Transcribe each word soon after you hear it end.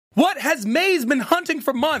What has Maze been hunting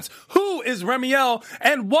for months? Who is Remiel?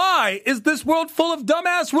 And why is this world full of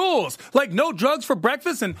dumbass rules? Like no drugs for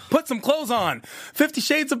breakfast and put some clothes on. 50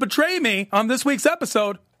 Shades of Betray Me on this week's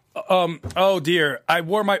episode. Oh dear, I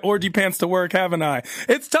wore my orgy pants to work, haven't I?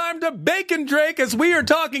 It's time to Bacon Drake as we are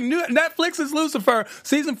talking Netflix's Lucifer,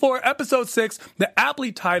 Season 4, Episode 6, the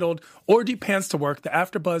aptly titled Orgy Pants to Work. The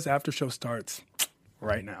AfterBuzz After Show starts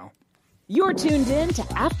right now. You're tuned in to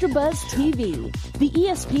AfterBuzz TV, the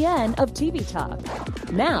ESPN of TV talk.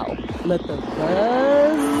 Now, let the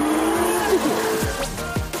buzz begin.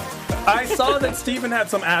 I saw that Steven had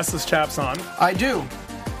some assless chaps on. I do.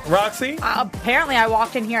 Roxy? Apparently, I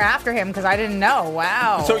walked in here after him because I didn't know.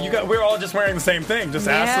 Wow. So we're all just wearing the same thing, just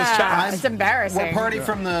assless chaps. It's embarrassing. We're party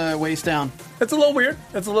from the waist down. It's a little weird.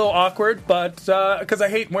 It's a little awkward, but because I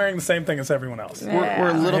hate wearing the same thing as everyone else. We're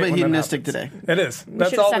a little bit hedonistic today. It is. We That's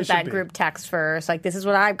should have all sent we should that be. group text first. Like, this is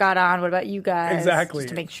what I've got on. What about you guys? Exactly. Just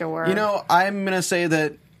to make sure. You know, I'm going to say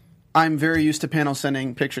that I'm very used to panel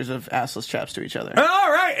sending pictures of assless chaps to each other. All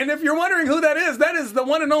right, and if you're wondering who that is the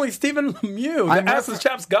one and only Stephen Lemieux, the assless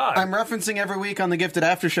chaps god. I'm referencing every week on the Gifted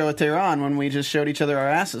After Show at Tehran when we just showed each other our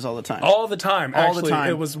asses all the time. All the time. All Actually, the time.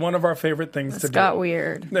 It was one of our favorite things to do. It got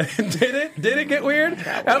weird. Did it? Did it get weird?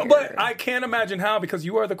 But I can't imagine how, because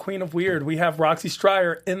you are the queen of weird. We have Roxy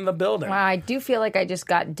Stryer in the building. Well, I do feel like I just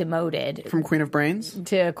got demoted From Queen of Brains?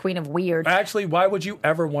 to Queen of Weird. Actually, why would you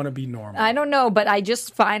ever want to be normal? I don't know, but I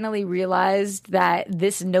just finally realized that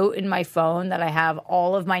this note in my phone that I have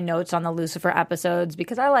all of my notes on the Lucifer episodes,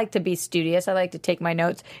 because I like to be studious, I like to take my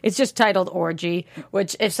notes. It's just titled Orgy,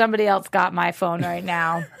 which if somebody else got my phone right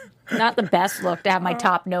now, not the best look to have my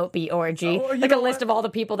top note be Orgy. Like a list of all the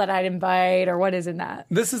people that I'd invite, or what is in that?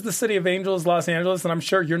 This is the City of Angels, Los Angeles, and I'm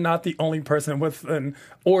sure you're not the only person with an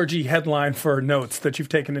orgy headline for notes that you've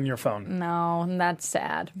taken in your phone. No, that's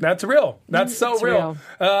sad. That's real. That's so It's real.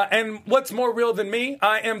 And what's more real than me?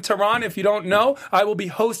 I am Tehran. If you don't know, I will be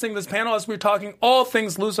hosting this panel as we're talking all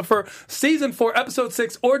things Lucifer, Season 4, Episode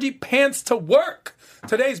 6, Orgy Pants to Work.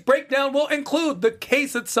 Today's breakdown will include the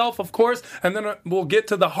case itself, of course, and then we'll get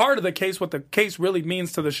to the heart of the case, what the case really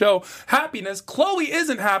means to the show. Happiness. Chloe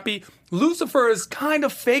isn't happy. Lucifer is kind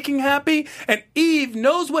of faking happy, and Eve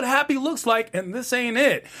knows what happy looks like, and this ain't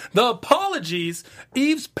it. The apologies,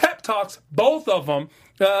 Eve's pep talks, both of them,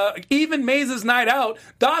 even Maze's night out,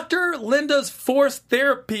 Dr. Linda's forced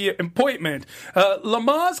therapy appointment,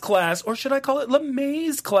 Lamaze class, or should I call it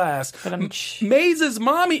LeMaze class, Maze's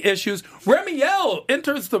mommy issues, Remiel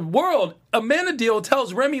enters the world, Amenadiel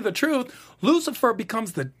tells Remy the truth, Lucifer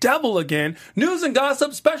becomes the devil again, news and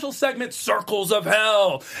gossip, special segment, Circles of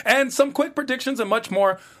Hell, and some quick predictions and much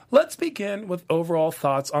more. Let's begin with overall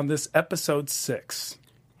thoughts on this episode 6.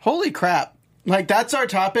 Holy crap. Like, that's our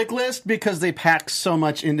topic list because they pack so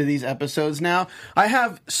much into these episodes now. I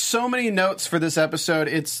have so many notes for this episode.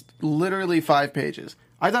 It's literally 5 pages.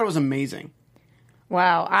 I thought it was amazing.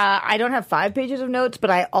 Wow. I don't have 5 pages of notes, but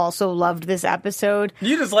I also loved this episode.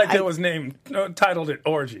 You just liked it was titled it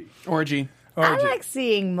Orgy. Orgy. I like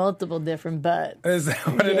seeing multiple different butts. Is that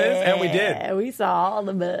what it is? And we did. Yeah, we saw all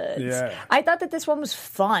the butts. Yeah. I thought that this one was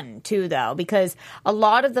fun, too, though, because a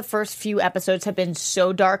lot of the first few episodes have been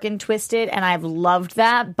so dark and twisted, and I've loved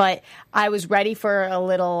that, but I was ready for a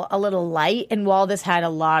little light, and while this had a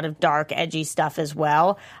lot of dark, edgy stuff as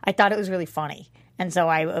well, I thought it was really funny. And so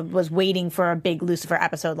I was waiting for a big Lucifer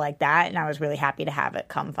episode like that, and I was really happy to have it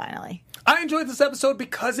come finally. I enjoyed this episode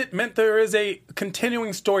because it meant there is a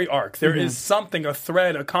continuing story arc. There is something, a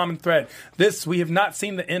thread, a common thread. We have not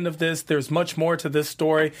seen the end of this. There's much more to this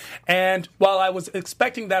story. And while I was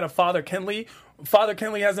expecting that of Father Kenley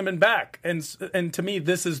hasn't been back. And to me,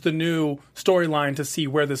 this is the new storyline to see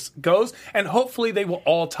where this goes. And hopefully they will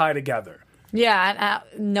all tie together. Yeah,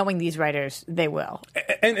 knowing these writers, they will.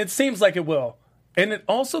 And it seems like it will. And it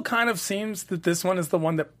also kind of seems that this one is the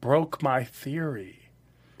one that broke my theory.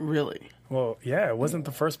 Really? Well, yeah, it wasn't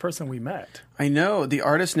the first person we met. I know. The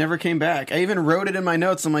artist never came back. I even wrote it in my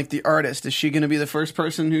notes. I'm like, the artist, is she going to be the first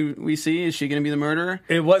person who we see? Is she going to be the murderer?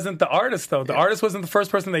 It wasn't the artist, though. The artist wasn't the first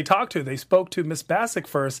person they talked to. They spoke to Miss Bassick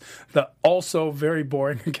first, the also very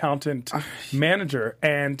boring accountant manager.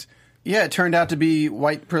 And yeah, it turned out to be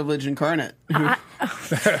white privilege incarnate.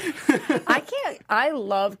 I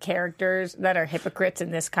love characters that are hypocrites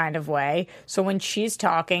in this kind of way. So when she's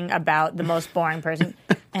talking about the most boring person,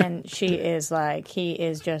 and she is like, he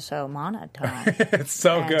is just so monotone. It's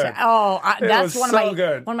so good. That's one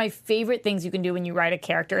good. of my favorite things you can do when you write a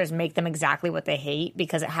character is make them exactly what they hate,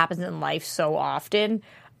 because it happens in life so often.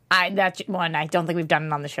 That's one I don't think we've done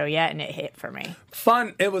it on the show yet, and it hit for me.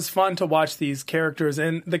 Fun. It was fun to watch these characters,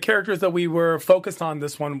 and the characters that we were focused on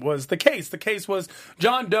this one was the case. The case was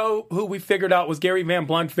John Doe, who we figured out was Gary Van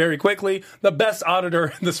Blunt very quickly, the best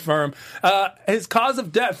auditor in this firm. His cause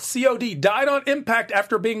of death, COD, died on impact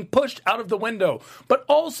after being pushed out of the window, but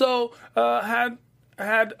also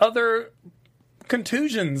had other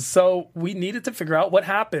contusions, so we needed to figure out what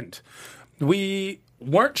happened. We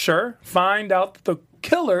weren't sure. Find out that the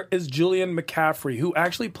killer is Julian McCaffrey, who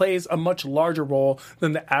actually plays a much larger role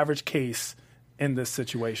than the average case in this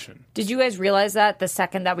situation. Did you guys realize that the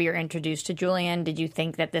second that we were introduced to Julian? Did you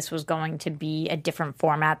think that this was going to be a different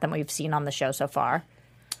format than we've seen on the show so far?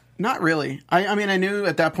 Not really. I mean, I knew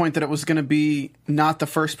at that point that it was going to be not the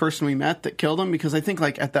first person we met that killed him, because I think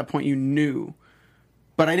like at that point you knew.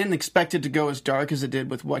 But I didn't expect it to go as dark as it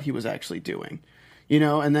did with what he was actually doing. You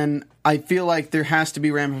know, and then I feel like there has to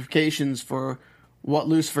be ramifications for what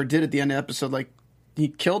Lucifer did at the end of the episode. Like, he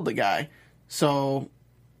killed the guy. So,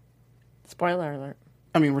 spoiler alert.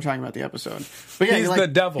 I mean, we're talking about the episode. But yeah, He's the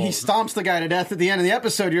devil. He stomps the guy to death at the end of the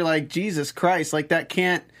episode. You're like, Jesus Christ. Like, that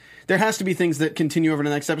can't... There has to be things that continue over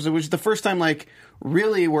the next episode, which is the first time, like,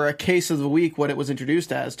 really where a case of the week, what it was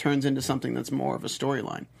introduced as, turns into something that's more of a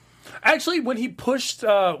storyline. Actually, when he pushed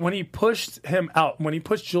him out, when he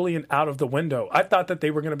pushed Julian out of the window, I thought that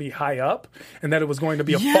they were going to be high up and that it was going to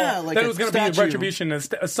be a fall, like that it was going to be a retribution,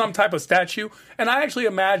 some type of statue. And I actually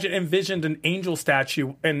envisioned an angel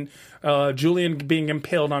statue and Julian being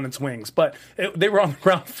impaled on its wings. But they were on the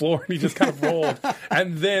ground floor and he just kind of rolled.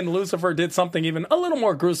 And then Lucifer did something even a little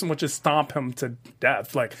more gruesome, which is stomp him to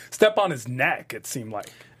death, like step on his neck, it seemed like.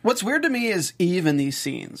 What's weird to me is Eve in these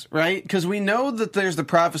scenes, right? Because we know that there's the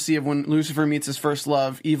prophecy of when Lucifer meets his first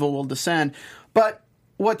love, evil will descend. But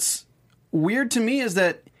what's weird to me is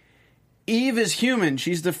that Eve is human.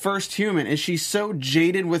 She's the first human. Is she so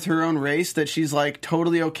jaded with her own race that she's like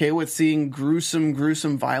totally okay with seeing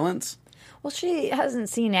gruesome violence? Well, she hasn't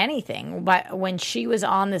seen anything. But when she was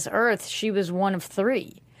on this earth, she was one of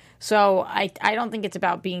three. So I don't think it's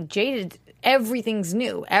about being jaded. Everything's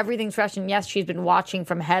new. Everything's fresh. And yes, she's been watching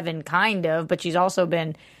from heaven, kind of, but she's also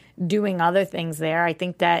been doing other things there. I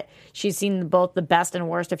think that she's seen both the best and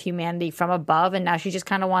worst of humanity from above, and now she just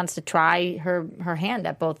kind of wants to try her hand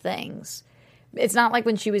at both things. It's not like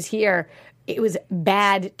when she was here, it was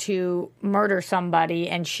bad to murder somebody,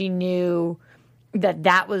 and she knew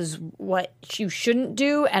that was what you shouldn't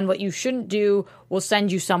do, and what you shouldn't do will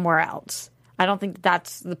send you somewhere else. I don't think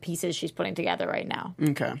that's the pieces she's putting together right now.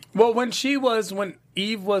 Okay. Well, when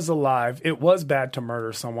Eve was alive, it was bad to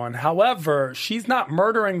murder someone. However, she's not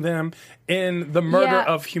murdering them in the murder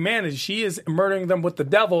of humanity. She is murdering them with the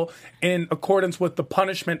devil in accordance with the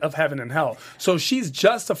punishment of heaven and hell. So she's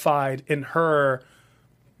justified in her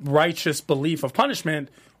righteous belief of punishment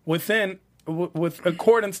with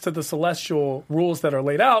accordance to the celestial rules that are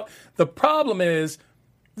laid out. The problem is,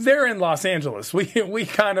 they're in Los Angeles. We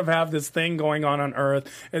kind of have this thing going on Earth.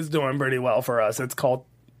 It's doing pretty well for us. It's called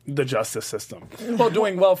the justice system. Well,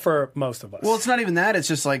 doing well for most of us. Well, it's not even that. It's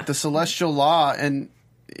just like the celestial law and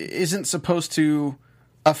isn't supposed to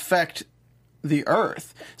affect the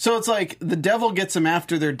Earth. So it's like the devil gets them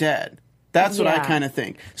after they're dead. That's what I kind of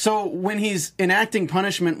think. So when he's enacting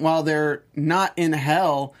punishment while they're not in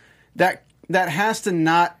hell, that has to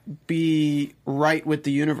not be right with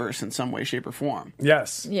the universe in some way, shape, or form.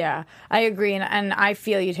 Yes. Yeah, I agree, and I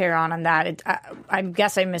feel you, Tehran, on that. I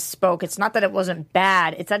guess I misspoke. It's not that it wasn't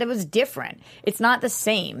bad. It's that it was different. It's not the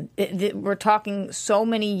same. We're talking so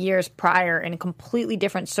many years prior in completely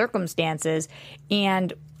different circumstances,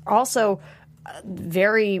 and also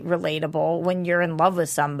very relatable when you're in love with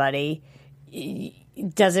somebody.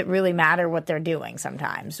 Does it really matter what they're doing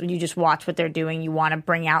sometimes? When you just watch what they're doing, you want to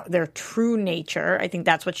bring out their true nature. I think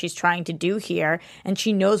that's what she's trying to do here. And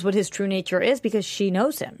she knows what his true nature is because she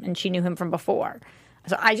knows him and she knew him from before.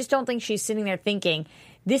 So I just don't think she's sitting there thinking,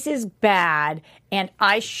 this is bad and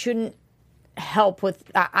I shouldn't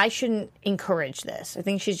I shouldn't encourage this. I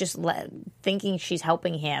think she's just thinking she's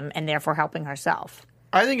helping him and therefore helping herself.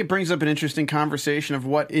 I think it brings up an interesting conversation of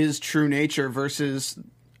what is true nature versus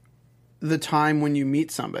the time when you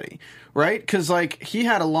meet somebody, right? Because, like, he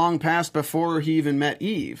had a long past before he even met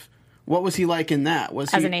Eve. What was he like in that?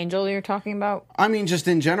 As an angel you're talking about? I mean, just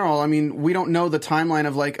in general. I mean, we don't know the timeline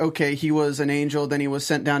of, like, okay, he was an angel, then he was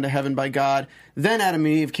sent down to heaven by God, then Adam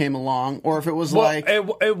and Eve came along, or if it was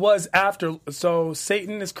it was after. So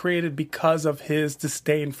Satan is created because of his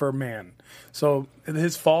disdain for man. So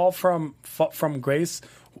his fall from grace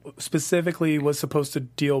specifically was supposed to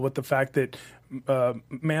deal with the fact that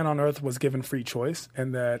man on earth was given free choice,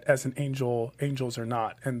 and that as an angel, angels are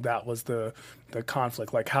not, and that was the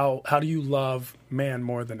conflict. Like how do you love man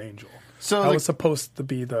more than angel? So, that like, was supposed to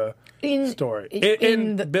be the story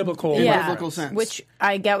in the biblical biblical sense. Which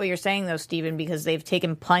I get what you're saying though, Stephen, because they've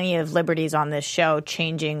taken plenty of liberties on this show,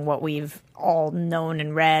 changing what we've all known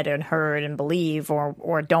and read and heard and believe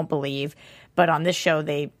or don't believe. But on this show,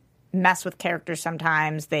 they mess with characters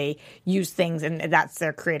sometimes. They use things, and that's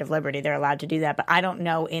their creative liberty. They're allowed to do that. But I don't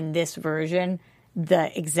know in this version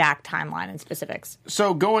the exact timeline and specifics.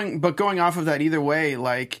 So going off of that, either way,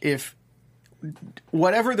 like if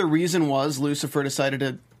whatever the reason was, Lucifer decided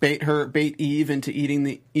to bait Eve into eating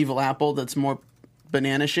the evil apple that's more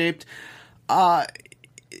banana shaped.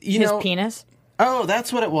 His penis? Oh,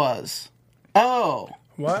 that's what it was. Oh,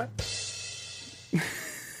 what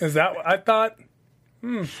is that? I thought.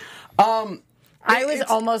 I was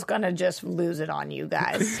almost gonna just lose it on you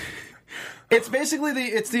guys. It's basically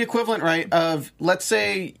the equivalent, right, of, let's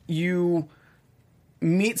say you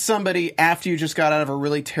meet somebody after you just got out of a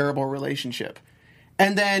really terrible relationship,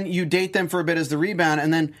 and then you date them for a bit as the rebound,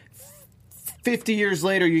 and then 50 years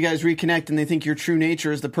later you guys reconnect and they think your true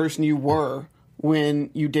nature is the person you were when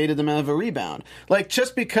you dated them out of a rebound. Like,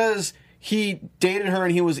 just because he dated her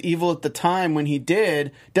and he was evil at the time when he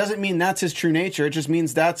did doesn't mean that's his true nature. It just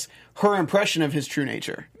means that's her impression of his true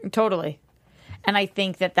nature. Totally. And I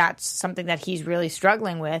think that that's something that he's really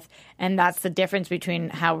struggling with. And that's the difference between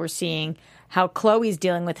how we're seeing how Chloe's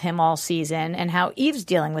dealing with him all season and how Eve's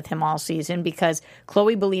dealing with him all season, because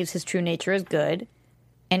Chloe believes his true nature is good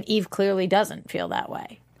and Eve clearly doesn't feel that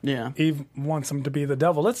way. Yeah. Eve wants him to be the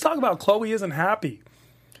devil. Let's talk about Chloe isn't happy.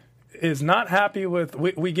 Is not happy with...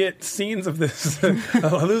 We get scenes of this.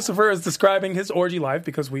 Lucifer is describing his orgy life,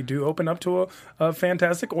 because we do open up to a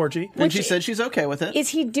fantastic orgy. And she said she's okay with it. Is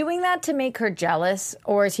he doing that to make her jealous,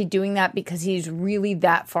 or is he doing that because he's really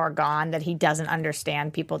that far gone that he doesn't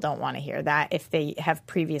understand people don't want to hear that if they have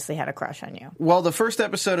previously had a crush on you? Well, the first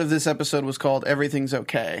episode of this episode was called Everything's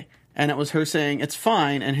Okay, and it was her saying it's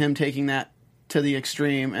fine and him taking that to the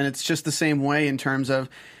extreme, and it's just the same way in terms of,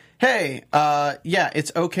 hey, yeah,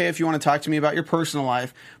 it's okay if you want to talk to me about your personal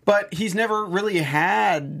life, but he's never really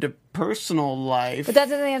had a personal life. But that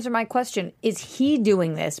doesn't answer my question. Is he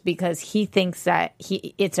doing this because he thinks that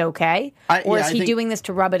it's okay? Or is he doing this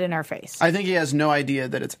to rub it in her face? I think he has no idea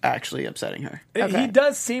that it's actually upsetting her. He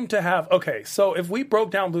does seem to have... Okay, so if we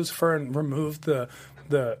broke down Lucifer and removed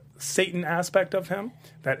the Satan aspect of him,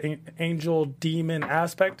 that angel demon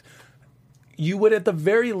aspect, you would at the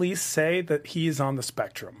very least say that he is on the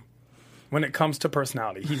spectrum when it comes to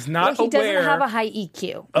personality. He's not he aware... doesn't have a high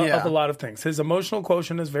EQ. Of a lot of things. His emotional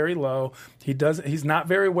quotient is very low. He's not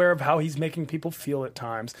very aware of how he's making people feel at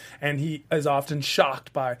times. And he is often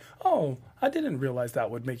shocked by, oh, I didn't realize that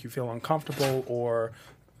would make you feel uncomfortable or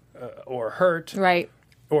hurt. Right.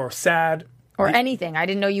 Or sad. Or anything. I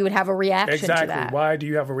didn't know you would have a reaction to that. Exactly. Why do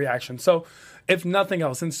you have a reaction? So, if nothing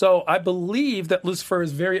else. And so I believe that Lucifer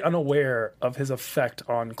is very unaware of his effect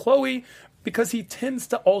on Chloe, because he tends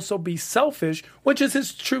to also be selfish, which is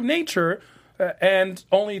his true nature, and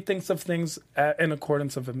only thinks of things in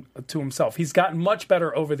accordance to himself. He's gotten much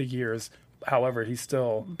better over the years. However, he's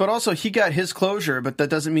still... But also, he got his closure, but that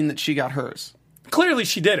doesn't mean that she got hers. Clearly,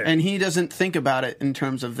 she didn't. And he doesn't think about it in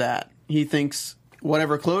terms of that. He thinks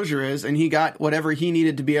whatever closure is, and he got whatever he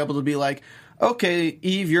needed to be able to be like, okay,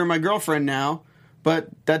 Eve, you're my girlfriend now, but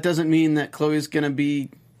that doesn't mean that Chloe's going to be,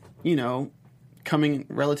 coming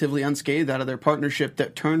relatively unscathed out of their partnership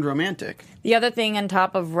that turned romantic. The other thing, on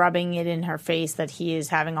top of rubbing it in her face that he is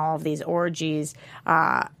having all of these orgies,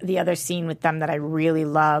 the other scene with them that I really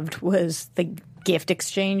loved was the gift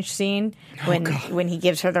exchange scene when he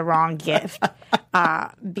gives her the wrong gift,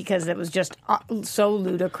 because it was just so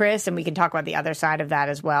ludicrous. And we can talk about the other side of that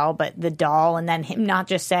as well. But the doll, and then him not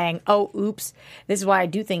just saying, oh, oops. This is why I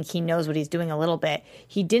do think he knows what he's doing a little bit.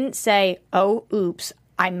 He didn't say, oh, oops,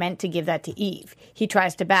 I meant to give that to Eve. He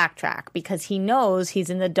tries to backtrack because he knows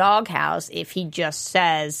he's in the doghouse if he just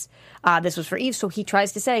says this was for Eve. So he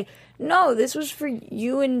tries to say, no, this was for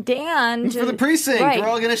you and Dan. For the precinct. Right. We're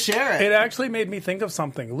all going to share it. It actually made me think of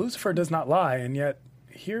something. Lucifer does not lie, and yet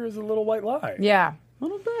here's a little white lie. Yeah. A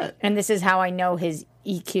little bit. And this is how I know his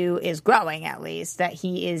EQ is growing, at least, that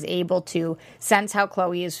he is able to sense how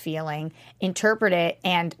Chloe is feeling, interpret it,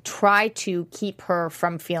 and try to keep her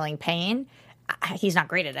from feeling pain. He's not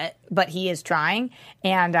great at it, but he is trying.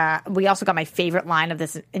 And we also got my favorite line of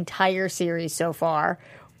this entire series so far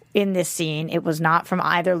in this scene. It was not from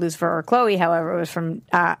either Lucifer or Chloe. However, it was from,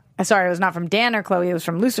 it was not from Dan or Chloe. It was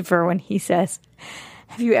from Lucifer when he says,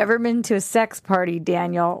 Have you ever been to a sex party,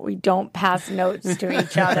 Daniel? We don't pass notes to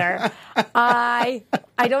each other. I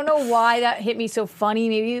don't know why that hit me so funny.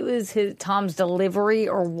 Maybe it was Tom's delivery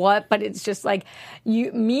or what, but it's just like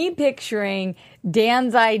me picturing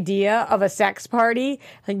Dan's idea of a sex party.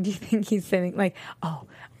 Like, do you think he's saying like, "Oh,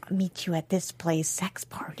 I'll meet you at this place, sex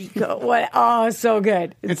party"? Go what? Oh, so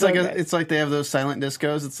good. It's so like good. it's like they have those silent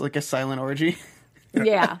discos. It's like a silent orgy.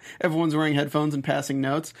 Yeah. Everyone's wearing headphones and passing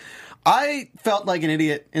notes. I felt like an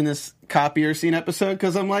idiot in this copier scene episode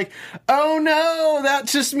because I'm like, oh no, that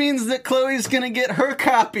just means that Chloe's going to get her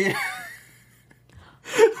copy.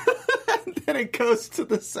 And then it goes to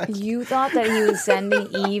the second. You thought that he was sending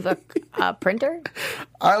Eve a printer?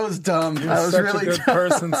 I was dumb. I was Such really a good dumb.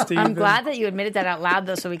 person, Steve. I'm glad that you admitted that out loud,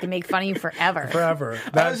 though, so we can make fun of you forever. Forever. I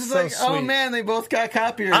That's was just so like, sweet. oh man, they both got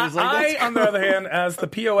copiers. I, Like, on the other hand, as the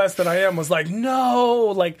POS that I am, was like, no,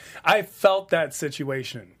 like I felt that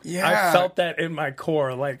situation. Yeah. I felt that in my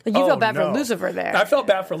core. Like, You oh, felt bad for no. Lucifer there. I felt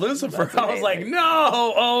bad for Lucifer. I was like,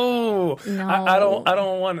 no, No. I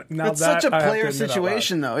don't want. Now it's that such a I have to player admit out loud.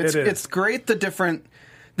 situation, though. It is. It's great the different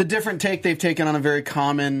take they've taken on a very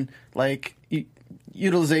common like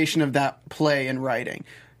utilization of that play in writing.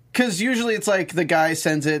 Because usually it's like the guy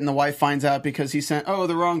sends it and the wife finds out because he sent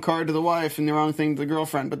the wrong card to the wife and the wrong thing to the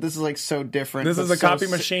girlfriend. But this is like so different. This but is a so copy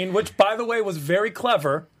machine, which, by the way, was very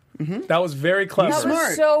clever. That was very clever. That Smart.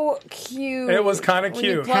 was so cute. It was kinda When you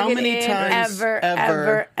cute. plug How it many in, times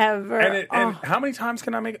ever? And how many times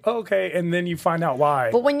can I make? Okay, and then you find out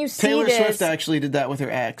why. But when you see Taylor this, Swift actually did that with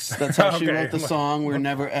her ex. That's how she Okay. wrote the song. We're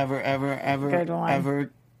never, ever, ever, ever, Good one.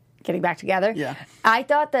 ever. getting back together. Yeah. I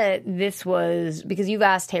thought that this was, because you've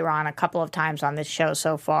asked Tehran a couple of times on this show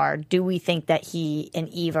so far, do we think that he and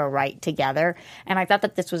Eve are right together? And I thought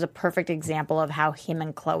that this was a perfect example of how him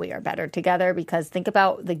and Chloe are better together, because think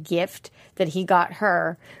about the gift that he got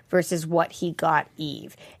her versus what he got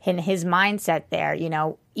Eve. In his mindset there, you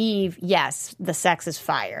know, Eve, yes, the sex is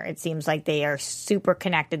fire. It seems like they are super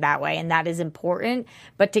connected that way, and that is important.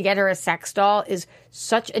 But to get her a sex doll is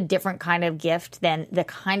such a different kind of gift than the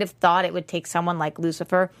kind of thought it would take someone like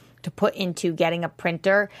Lucifer to put into getting a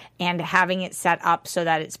printer and having it set up so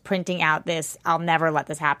that it's printing out this, I'll never let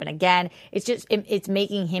this happen again. It's just, it's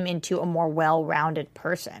making him into a more well-rounded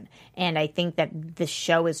person. And I think that the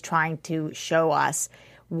show is trying to show us,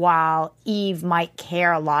 while Eve might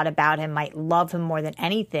care a lot about him, might love him more than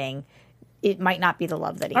anything, it might not be the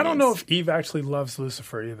love that he I don't is. know if Eve actually loves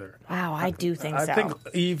Lucifer either. Wow, I do think I so. think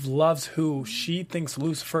Eve loves who she thinks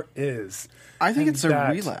Lucifer is. I think And it's a that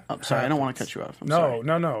relapse. I'm sorry, I don't want to cut you off. I'm No,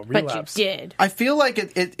 sorry. no, but relapse. you did. I feel like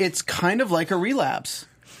it's kind of like a relapse.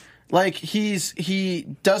 Like he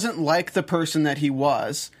doesn't like the person that he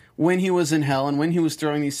was when he was in hell and when he was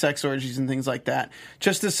throwing these sex orgies and things like that.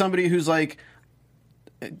 Just as somebody who's like,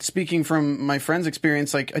 speaking from my friend's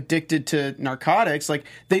experience, like addicted to narcotics, like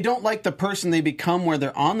they don't like the person they become where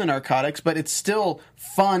they're on the narcotics, but it's still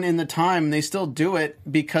fun in the time. And they still do it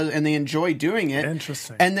and they enjoy doing it.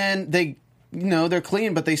 Interesting. And then they, they're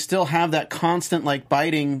clean, but they still have that constant like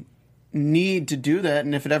biting need to do that.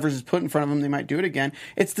 And if it ever is put in front of them, they might do it again.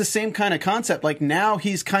 It's the same kind of concept. Like now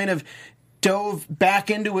he's kind of dove back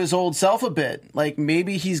into his old self a bit. Like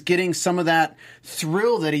maybe he's getting some of that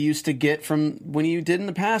thrill that he used to get from when he did in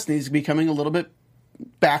the past, and he's becoming a little bit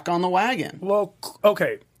back on the wagon. Well,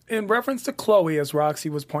 okay. In reference to Chloe, as Roxy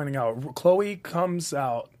was pointing out, Chloe comes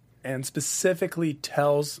out and specifically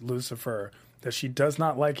tells Lucifer that she does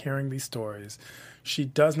not like hearing these stories. She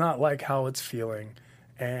does not like how it's feeling,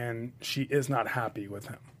 and she is not happy with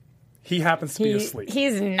him. He happens to be asleep.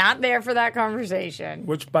 He's not there for that conversation.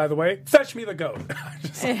 Which, by the way, fetch me the goat.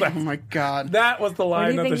 Oh my God. That was the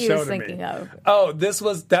line What of do the you think he show was to me. thinking of? Oh, this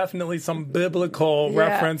was definitely some biblical Yeah.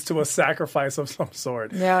 reference to a sacrifice of some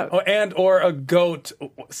sort. Yeah. Oh, and or a goat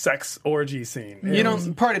sex orgy scene.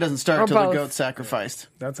 Party doesn't start Or till the both. goat's sacrificed.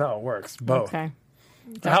 That's how it works. Both. Okay.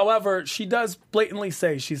 However, she does blatantly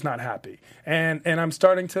say she's not happy. And I'm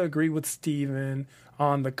starting to agree with Steven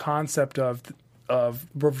on the concept of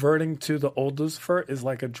reverting to the old Lucifer is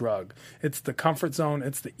like a drug. It's the comfort zone.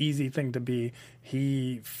 It's the easy thing to be.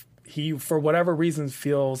 He for whatever reasons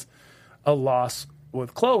feels a loss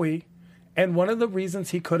with Chloe. And one of the reasons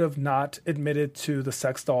he could have not admitted to the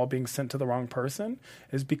sex doll being sent to the wrong person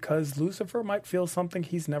is because Lucifer might feel something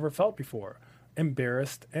he's never felt before.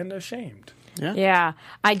 Embarrassed and ashamed. Yeah,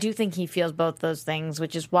 I do think he feels both those things,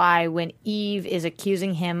 which is why when Eve is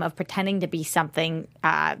accusing him of pretending to be something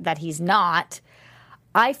that he's not,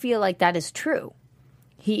 I feel like that is true.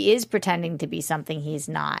 He is pretending to be something he's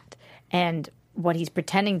not. And what he's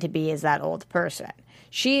pretending to be is that old person.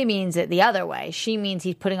 She means it the other way. She means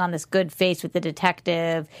he's putting on this good face with the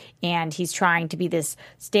detective and he's trying to be this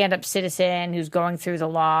stand-up citizen who's going through the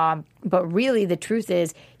law. But really, the truth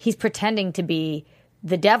is he's pretending to be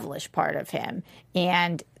the devilish part of him.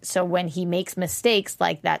 And so when he makes mistakes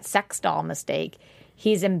like that sex doll mistake,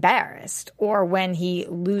 he's embarrassed. Or when he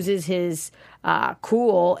loses his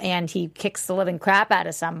cool and he kicks the living crap out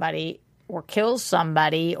of somebody or kills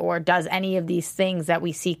somebody or does any of these things that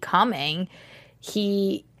we see coming,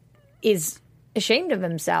 he is ashamed of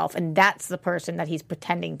himself, and that's the person that he's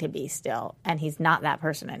pretending to be still, and he's not that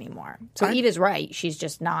person anymore. So Eve is right. She's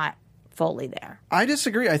just not fully there. I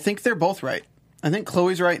disagree. I think they're both right. I think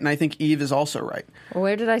Chloe's right, and I think Eve is also right. Well,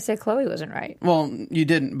 where did I say Chloe wasn't right? Well, you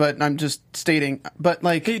didn't, but I'm just stating. But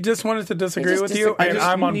like, He just wanted to disagree with you, and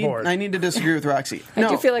I'm on board. I need to disagree with Roxy. I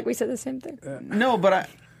do feel like we said the same thing. No, but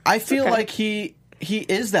I feel like he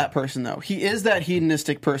is that person, though. He is that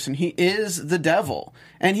hedonistic person. He is the devil.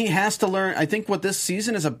 And he has to learn. I think what this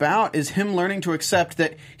season is about is him learning to accept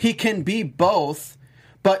that he can be both,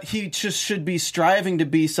 but he just should be striving to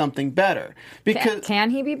be something better. Because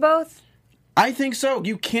Can he be both? I think so.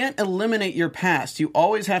 You can't eliminate your past. You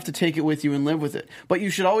always have to take it with you and live with it. But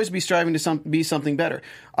you should always be striving to be something better.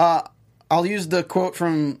 I'll use the quote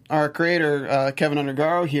from our creator, Kevin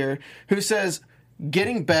Undergaro here, who says,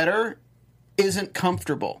 getting better isn't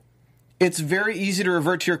comfortable. It's very easy to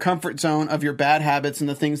revert to your comfort zone of your bad habits and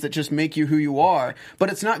the things that just make you who you are,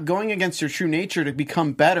 but it's not going against your true nature to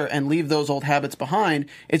become better and leave those old habits behind.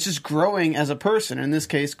 It's just growing as a person, in this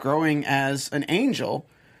case, growing as an angel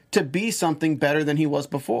to be something better than he was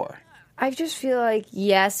before. I just feel like,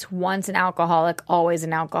 yes, once an alcoholic, always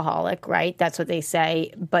an alcoholic, right? That's what they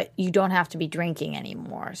say, but you don't have to be drinking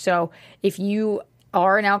anymore. So if you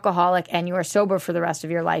are an alcoholic and you are sober for the rest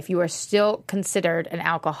of your life, you are still considered an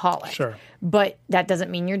alcoholic. Sure. But that doesn't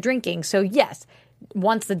mean you're drinking. So yes,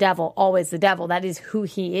 once the devil, always the devil. That is who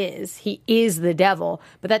he is. He is the devil.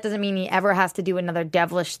 But that doesn't mean he ever has to do another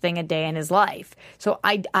devilish thing a day in his life. So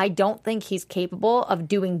I don't think he's capable of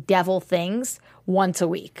doing devil things once a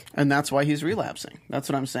week. And that's why he's relapsing. That's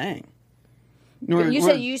what I'm saying.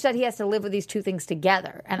 You said he has to live with these two things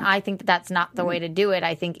together, and I think that's not the way to do it.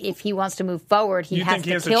 I think if he wants to move forward, he has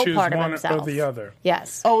to kill part of himself. Or the other.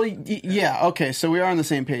 Yes. Oh, yeah. Okay, so we are on the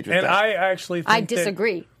same page with that. And I actually think I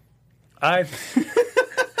disagree. I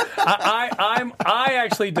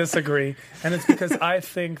actually disagree, and it's because I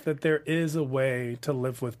think that there is a way to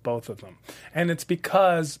live with both of them, and it's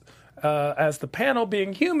because as the panel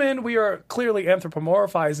being human, we are clearly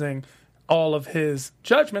anthropomorphizing all of his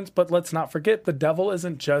judgments, but let's not forget the devil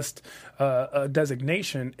isn't just a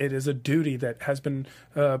designation. It is a duty that has been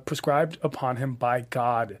prescribed upon him by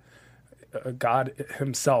God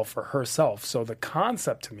himself or herself. So the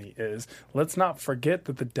concept to me is, let's not forget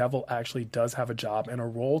that the devil actually does have a job and a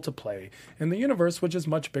role to play in the universe, which is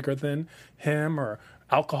much bigger than him or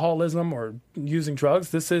alcoholism or using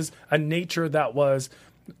drugs. This is a nature that was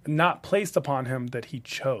not placed upon him, that he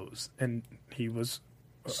chose, and he was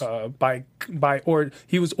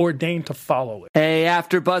he was ordained to follow it. Hey,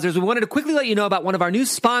 After Buzzers, we wanted to quickly let you know about one of our new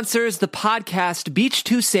sponsors, the podcast Beach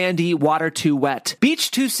Too Sandy, Water Too Wet.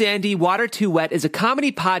 Beach Too Sandy, Water Too Wet is a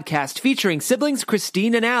comedy podcast featuring siblings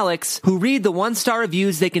Christine and Alex, who read the one-star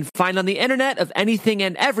reviews they can find on the internet of anything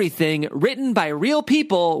and everything, written by real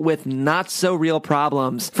people with not-so-real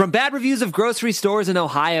problems. From bad reviews of grocery stores in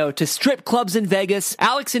Ohio to strip clubs in Vegas,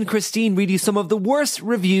 Alex and Christine read you some of the worst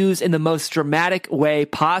reviews in the most dramatic way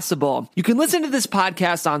possible. You can listen to this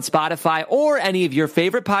podcast on Spotify or any of your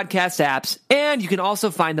favorite podcast apps, and you can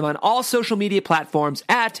also find them on all social media platforms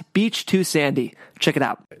at Beach Too Sandy. Check it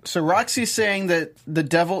out. So Roxy's saying that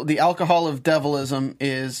the alcohol of devilism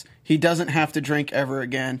is he doesn't have to drink ever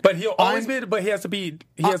again. But he'll always be. But he has to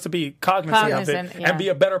be cognizant of it and be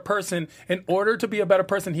a better person. In order to be a better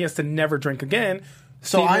person, he has to never drink again.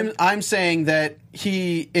 So I'm saying that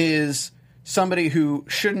he is somebody who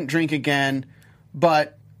shouldn't drink again,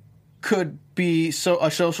 but could be a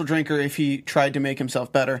social drinker if he tried to make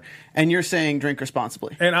himself better. And you're saying drink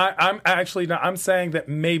responsibly. And I'm saying that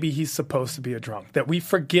maybe he's supposed to be a drunk. That we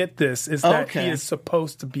forget this is that he is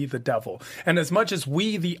supposed to be the devil. And as much as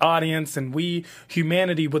we, the audience, and we,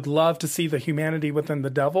 humanity, would love to see the humanity within the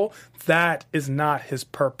devil, that is not his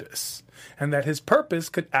purpose. And that his purpose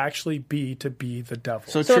could actually be to be the devil.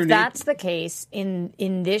 So if that's the case,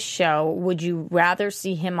 in this show, would you rather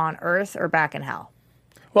see him on Earth or back in hell?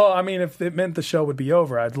 Well, I mean, if it meant the show would be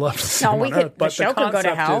over, I'd love to see him on Earth. But the show could go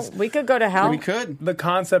to hell. We could go to hell. We could. The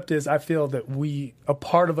concept is, I feel that a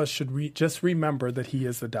part of us should just remember that he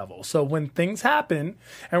is the devil. So when things happen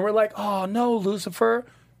and we're like, oh, no, Lucifer,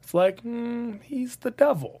 It's like, he's the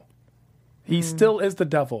devil. He still is the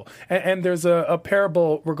devil. And there's a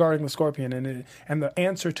parable regarding the scorpion, and the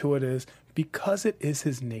answer to it is because it is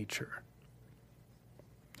his nature.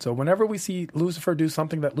 So whenever we see Lucifer do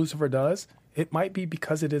something that Lucifer does, it might be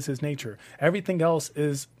because it is his nature. Everything else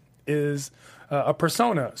is a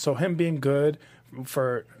persona. So him being good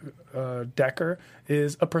for Decker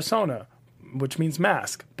is a persona, which means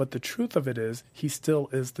mask. But the truth of it is he still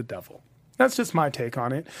is the devil. That's just my take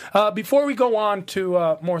on it. Before we go on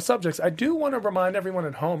to more subjects, I do want to remind everyone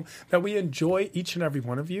at home that we enjoy each and every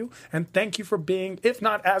one of you. And thank you for being, if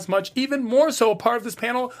not as much, even more so a part of this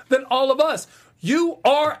panel than all of us. You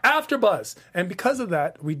are AfterBuzz. And because of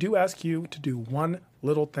that, we do ask you to do one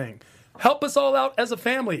little thing. Help us all out as a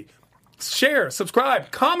family. Share,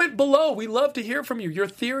 subscribe, comment below. We love to hear from you. Your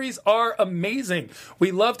theories are amazing.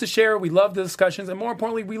 We love to share. We love the discussions. And more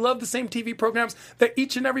importantly, we love the same TV programs that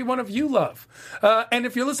each and every one of you love. And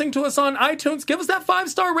if you're listening to us on iTunes, give us that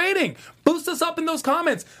 5-star rating. Boost us up in those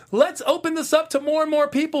comments. Let's open this up to more and more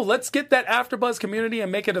people. Let's get that AfterBuzz community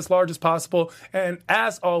and make it as large as possible. And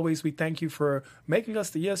as always, we thank you for making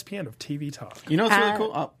us the ESPN of TV talk. You know what's really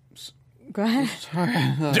cool? Go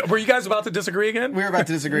ahead. Were you guys about to disagree again? We were about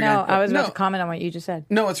to disagree No, again. I was about to comment on what you just said.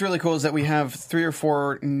 No, what's really cool is that we have 3 or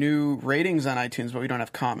 4 new ratings on iTunes, but we don't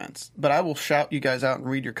have comments. But I will shout you guys out and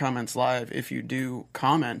read your comments live if you do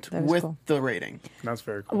comment with the rating. That's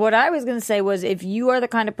very cool. What I was going to say was if you are the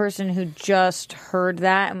kind of person who just heard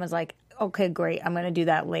that and was like, okay, great, I'm going to do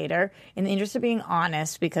that later. In the interest of being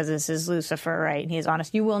honest, because this is Lucifer, right, and he is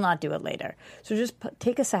honest, you will not do it later. So just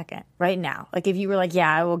take a second right now. Like if you were like,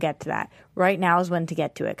 yeah, I will get to that. Right now is when to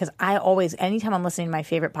get to it. Because I always, anytime I'm listening to my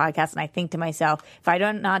favorite podcast and I think to myself, if I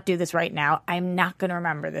don't not do this right now, I'm not going to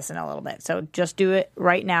remember this in a little bit. So just do it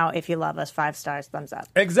right now if you love us. 5 stars, thumbs up.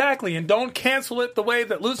 Exactly. And don't cancel it the way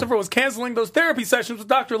that Lucifer was canceling those therapy sessions with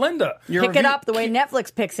Dr. Linda. Pick it up the way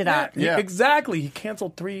Netflix picks it up. Yeah. Exactly. He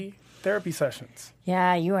canceled 3 therapy sessions.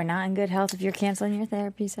 Yeah, you are not in good health if you're canceling your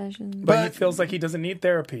therapy sessions. But he feels like he doesn't need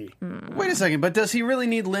therapy. Wait a second, but does he really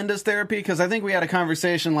need Linda's therapy? Because I think we had a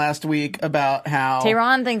conversation last week about how...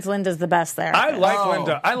 Tehran thinks Linda's the best therapist.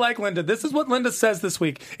 I like Linda. This is what Linda says this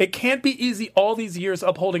week. It can't be easy all these years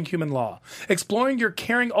upholding human law, exploring your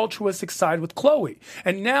caring altruistic side with Chloe,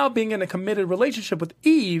 and now being in a committed relationship with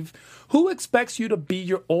Eve. Who expects you to be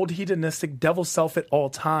your old hedonistic devil self at all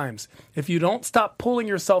times? If you don't stop pulling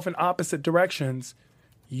yourself in opposite directions,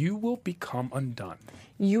 you will become undone.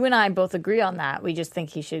 You and I both agree on that. We just think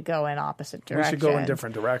he should go in opposite directions. We should go in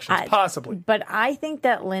different directions, possibly. But I think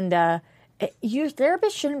that Linda, your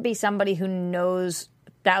therapist shouldn't be somebody who knows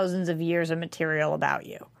thousands of years of material about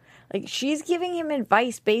you. Like, she's giving him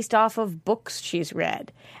advice based off of books she's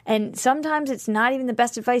read. And sometimes it's not even the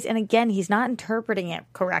best advice. And again, he's not interpreting it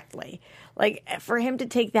correctly. Like, for him to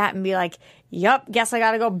take that and be like, yup, guess I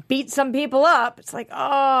gotta go beat some people up. It's like,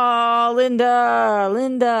 oh, Linda,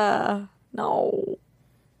 no.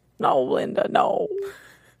 No, Linda, no.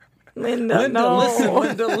 Linda, no.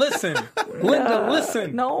 Linda, listen. Linda,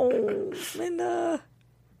 listen. No, Linda.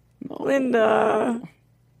 No.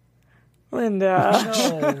 Linda.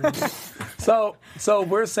 No. So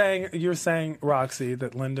you're saying, Roxy,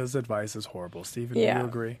 that Linda's advice is horrible. Steven, do you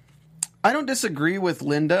agree? I don't disagree with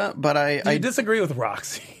Linda, but I disagree with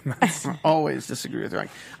Roxy. always disagree with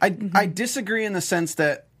Roxy. I disagree in the sense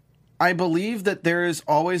that I believe that there is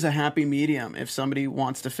always a happy medium if somebody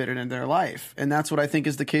wants to fit it in their life. And that's what I think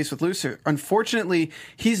is the case with Lucifer. Unfortunately,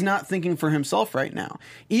 he's not thinking for himself right now.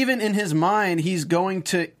 Even in his mind, he's going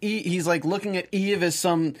to he's like looking at Eve as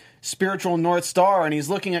some spiritual North Star, and he's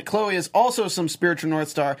looking at Chloe as also some spiritual North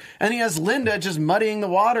Star. And he has Linda just muddying the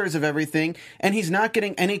waters of everything, and he's not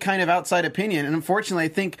getting any kind of outside opinion. And unfortunately, I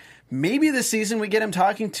think maybe this season we get him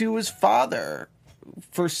talking to his father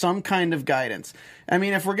for some kind of guidance. I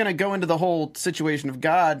mean, if we're going to go into the whole situation of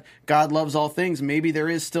God loves all things, maybe there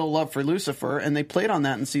is still love for Lucifer, and they played on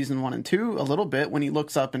that in season 1 and 2 a little bit when he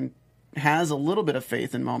looks up and has a little bit of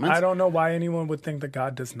faith in moments. I don't know why anyone would think that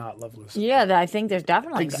God does not love Lucifer. Yeah, I think there's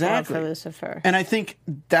definitely love for Lucifer. And I think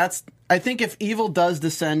if evil does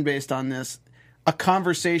descend based on this, a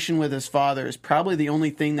conversation with his father is probably the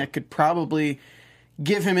only thing that could probably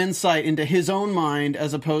give him insight into his own mind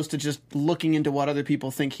as opposed to just looking into what other people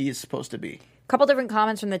think he is supposed to be. A couple different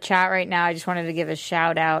comments from the chat right now. I just wanted to give a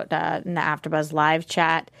shout out in the AfterBuzz live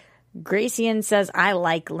chat. Gracian says, I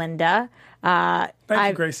like Linda. Thank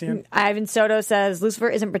you, Gracian. Ivan Soto says, Lucifer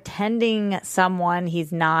isn't pretending someone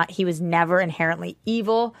he's not. He was never inherently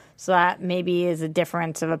evil. So that maybe is a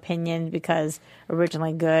difference of opinion because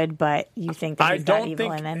originally good, but you think that he's not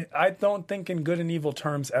evil in it. I don't think in good and evil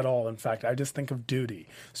terms at all. In fact, I just think of duty.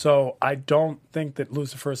 So I don't think that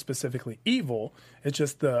Lucifer is specifically evil. It's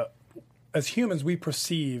just as humans, we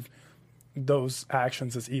perceive those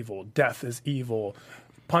actions as evil. Death is evil.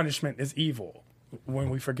 Punishment is evil when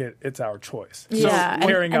we forget it's our choice. Yeah. So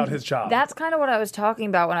carrying out his job. That's kind of what I was talking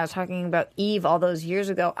about when I was talking about Eve all those years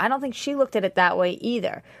ago. I don't think she looked at it that way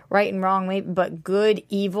either. Right and wrong, maybe, but good,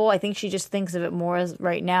 evil. I think she just thinks of it more as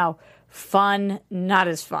right now fun, not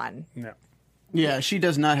as fun. No. Yeah, she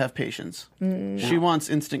does not have patience. She wants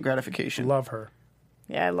instant gratification. Love her.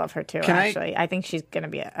 Yeah, I love her too, actually. I think she's going to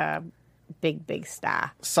be a big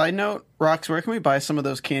star. Side note, Rox, where can we buy some of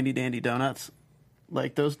those Candy Dandy donuts?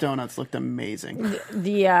 Like, those donuts looked amazing.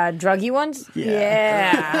 The druggy ones?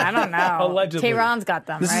 Yeah. I don't know. Allegedly. Tehran's got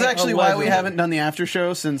them, This right? is actually why we haven't done the after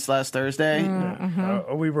show since last Thursday.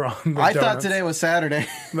 We were on the I thought donuts. today was Saturday.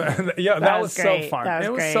 Yeah, that was so great. fun. That was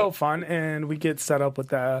It was great. so fun, and we get set up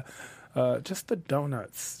with just the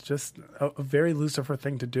donuts. Just a very Lucifer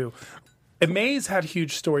thing to do. And Maze had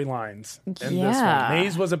huge storylines in this Yeah. one.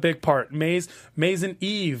 Maze was a big part. Maze and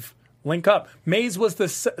Eve link up. Maze was the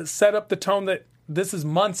set up the tone that this is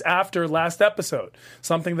months after last episode.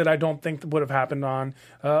 Something that I don't think would have happened on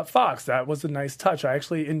Fox. That was a nice touch. I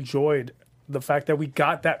actually enjoyed the fact that we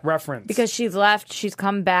got that reference. Because she's left, she's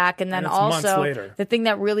come back, and then And it's months also later. the thing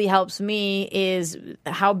that really helps me is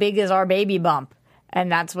how big is our baby bump? And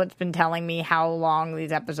that's what's been telling me how long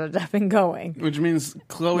these episodes have been going. Which means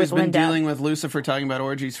Chloe's With been Linda. dealing with Lucifer talking about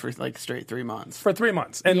orgies for like straight 3 months. For 3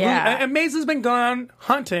 months. And, Yeah. and Maze has been gone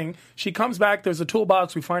hunting. She comes back. There's a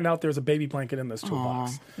toolbox. We find out there's a baby blanket in this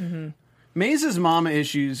toolbox. Maze's mama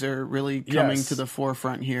issues are really coming Yes. to the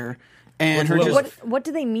forefront here. And With her Lilith. just What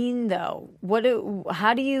do they mean though?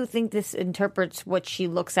 How do you think this interprets what she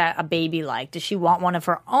looks at a baby like? Does she want one of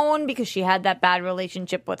her own because she had that bad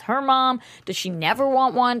relationship with her mom? Does she never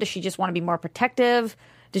want one? Does she just want to be more protective?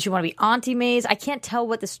 Does she want to be Auntie Maze? I can't tell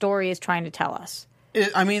what the story is trying to tell us.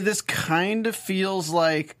 this kind of feels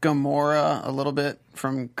like Gamora a little bit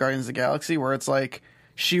from Guardians of the Galaxy, where it's like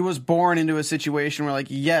she was born into a situation where, like,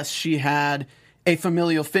 yes, she had a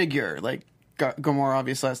familial figure. Like, Gamora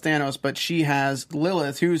obviously has Thanos, but she has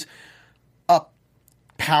Lilith, who's a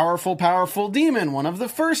powerful demon, one of the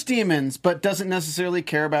first demons, but doesn't necessarily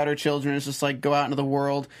care about her children. It's just like, go out into the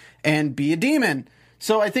world and be a demon.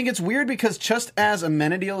 So I think it's weird because just as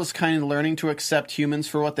Amenadiel is kind of learning to accept humans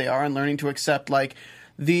for what they are and learning to accept like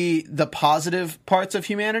the positive parts of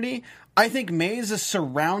humanity, I think Maze is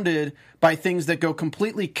surrounded by things that go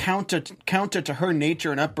completely counter to her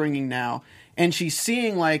nature and upbringing now. And she's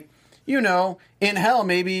seeing like, in hell,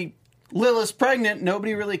 maybe Lilith's pregnant.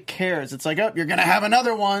 Nobody really cares. It's like, oh, you're going to have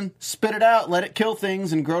another one. Spit it out. Let it kill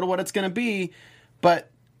things and grow to what it's going to be. But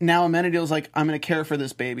now Amenadiel's like, I'm going to care for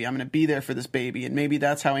this baby. I'm going to be there for this baby. And maybe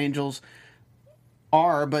that's how angels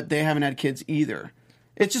are, but they haven't had kids either.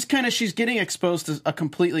 It's just kind of, she's getting exposed to a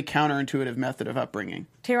completely counterintuitive method of upbringing.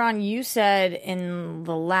 Tehran, you said in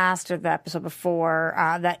the last or the episode before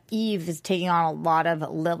that Eve is taking on a lot of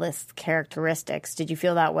Lilith's characteristics. Did you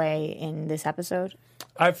feel that way in this episode?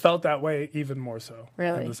 I felt that way even more so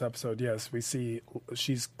Really? in this episode. Yes, we see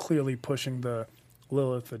she's clearly pushing the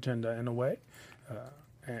Lilith agenda in a way.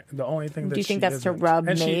 And the only thing that Do you think she that's to isn't- rub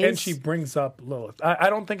and Maze? she brings up Lilith.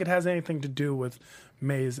 I don't think it has anything to do with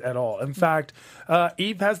Maze at all. In fact,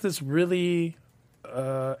 Eve has this really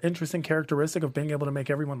interesting characteristic of being able to make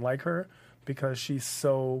everyone like her because she's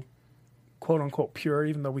so quote unquote pure,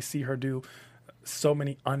 even though we see her do so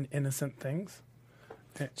many uninnocent things.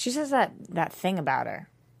 She says that thing about her.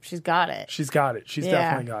 She's got it. She's got it. She's Yeah.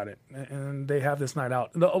 definitely got it. And they have this night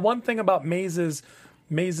out. The one thing about Maze is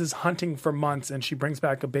hunting for months and she brings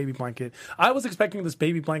back a baby blanket. I was expecting this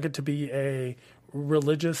baby blanket to be a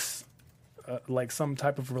religious, like some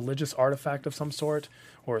type of religious artifact of some sort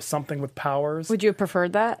or something with powers. Would you have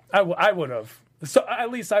preferred that? I would have. So at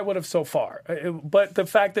least I would have so far. But the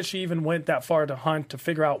fact that she even went that far to hunt to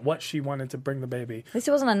figure out what she wanted to bring the baby, At least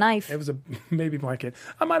it wasn't a knife. it was a baby blanket.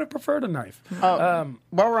 I might have preferred a knife. While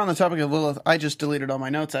we're on the topic of Lilith, I just deleted all my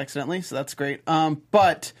notes accidentally, so that's great.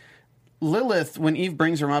 But Lilith, when Eve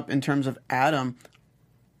brings her up in terms of Adam,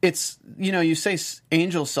 it's, you say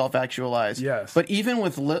angels self-actualize. Yes. But even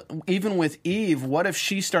with Eve, what if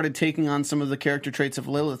she started taking on some of the character traits of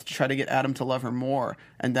Lilith to try to get Adam to love her more?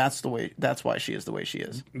 And that's why she is the way she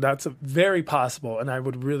is. That's very possible, and I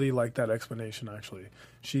would really like that explanation. Actually,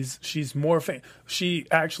 she's morphing. She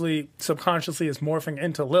actually subconsciously is morphing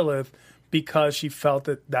into Lilith because she felt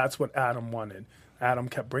that that's what Adam wanted. Adam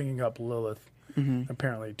kept bringing up Lilith,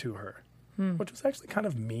 apparently, to her. Which was actually kind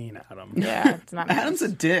of mean, Adam. Yeah, it's not. Adam's a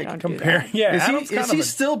dick. Yeah, is he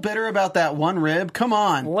still bitter about that one rib? Come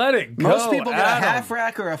on, let it go. Most people get Adam. a half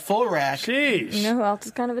rack or a full rack. Sheesh. You know who else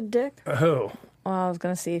is kind of a dick? Who? Well, I was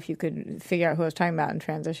going to see if you could figure out who I was talking about in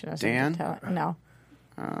transition. I was Dan? No.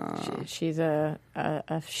 She's a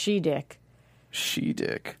she dick. She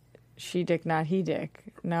dick. She dick, not he dick.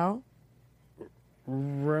 No?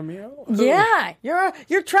 Romeo? Who? Yeah,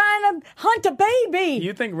 you're trying to hunt a baby.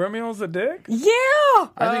 You think Romeo's a dick?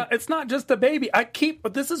 Yeah. It's not just a baby.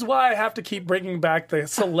 But this is why I have to keep bringing back the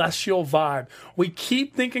celestial vibe. We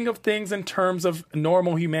keep thinking of things in terms of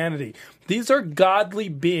normal humanity. These are godly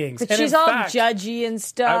beings. But and she's in all fact, judgy and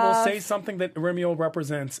stuff. I will say something that Romeo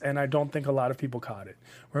represents, and I don't think a lot of people caught it.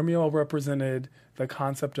 Romeo represented the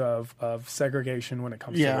concept of segregation when it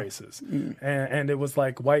comes to races. And it was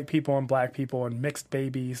like white people and black people and mixed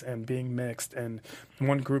babies and being mixed and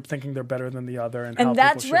one group thinking they're better than the other. And how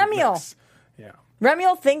that's people shouldn't Remiel. mix. Yeah.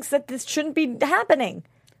 Remiel thinks that this shouldn't be happening.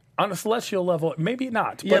 On a celestial level, maybe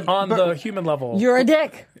not, but on the human level. You're a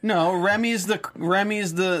dick. No, Remy's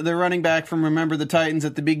the running back from Remember the Titans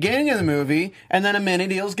at the beginning of the movie, and then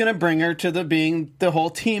Amenadiel's going to bring her to being the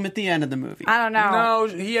whole team at the end of the movie. I don't know.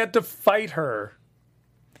 No, he had to fight her.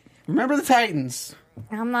 Remember the Titans.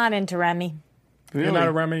 I'm not into Remy. Really? You're not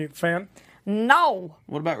a Remy fan? No.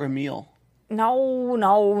 What about Remiel?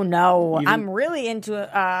 No. I'm really into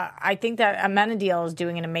I think that Amenadiel is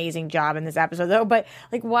doing an amazing job in this episode, though. But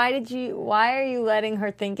like, why are you letting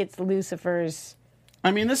her think it's Lucifer's?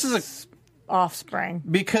 I mean, this is offspring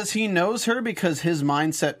because he knows her because his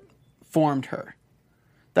mindset formed her.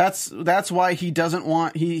 That's why he doesn't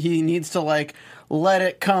want he needs to like let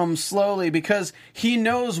it come slowly because he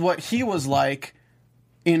knows what he was like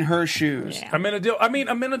in her shoes. Yeah.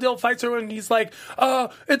 Amenadiel fights her and he's like,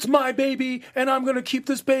 it's my baby and I'm going to keep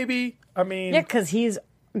this baby. Yeah, because he's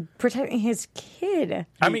protecting his kid.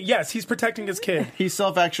 Yes, he's protecting his kid. He's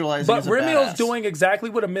self-actualizing. But as a Remiel's badass. doing exactly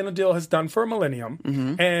what Amenadiel has done for a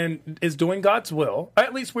millennium and is doing God's will.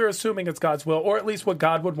 At least we're assuming it's God's will, or at least what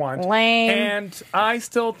God would want. Lame. And I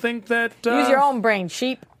still think that... Use your own brain,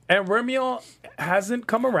 sheep. And Remiel hasn't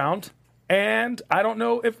come around. And I don't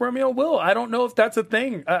know if Remiel will. I don't know if that's a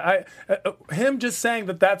thing. Him just saying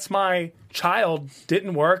that that's my child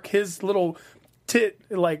didn't work. His little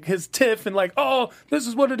his tiff and like, oh, this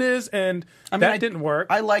is what it is, and that didn't work.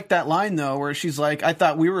 I like that line though, where she's like, "I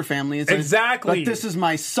thought we were family." It's exactly. Like, this is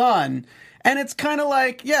my son. And it's kind of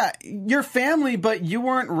like, yeah, you're family, but you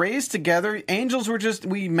weren't raised together. Angels were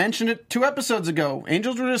we mentioned it 2 episodes ago.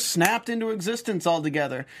 Angels were just snapped into existence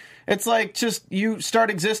altogether. It's like just you start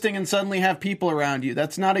existing and suddenly have people around you.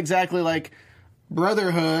 That's not exactly like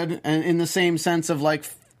brotherhood and in the same sense of like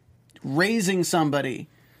raising somebody.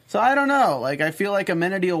 So I don't know. Like, I feel like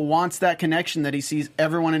Amenadiel wants that connection that he sees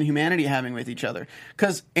everyone in humanity having with each other.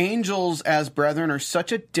 Because angels as brethren are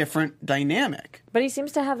such a different dynamic. But he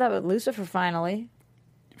seems to have that with Lucifer finally.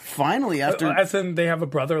 Finally, after... As in they have a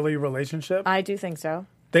brotherly relationship? I do think so.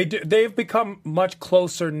 They do. They've become much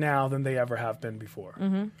closer now than they ever have been before.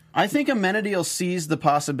 Mm-hmm. I think Amenadiel sees the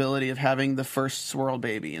possibility of having the first swirl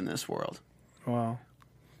baby in this world. Wow.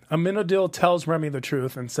 Amenadiel tells Remy the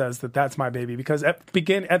truth and says that that's my baby because at the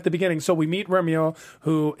beginning, so we meet Remiel,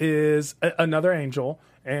 who is another angel,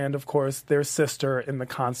 and of course their sister in the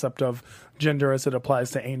concept of gender as it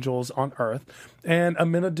applies to angels on Earth. And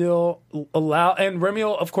Amenadiel and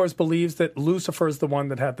Remiel, of course, believes that Lucifer is the one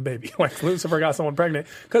that had the baby. Like Lucifer got someone pregnant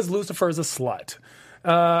because Lucifer is a slut.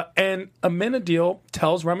 And Amenadiel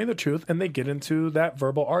tells Remy the truth, and they get into that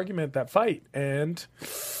verbal argument, that fight, and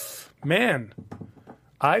man.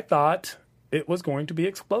 I thought it was going to be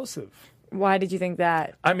explosive. Why did you think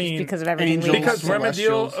that? I mean, just because of everything. Because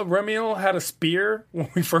Remiel had a spear when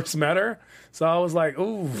we first met her, so I was like,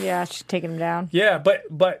 "Ooh, yeah, she's taking him down." Yeah,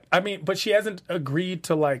 but she hasn't agreed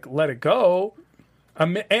to like let it go,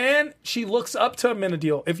 and she looks up to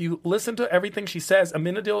Amenadiel. If you listen to everything she says,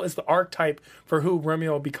 Amenadiel is the archetype for who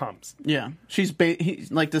Remiel becomes. Yeah, he's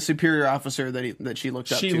like the superior officer that she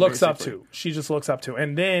looks up to. She looks up to. She just looks up to,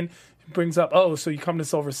 and then. Brings up, so you come to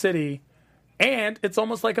Silver City, and it's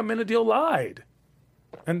almost like Amenadiel lied.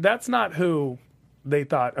 And that's not who they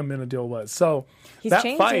thought Amenadiel was. So He's that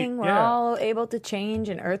changing. fight, We're all able to change,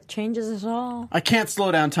 and Earth changes us all. I can't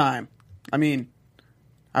slow down time. I mean,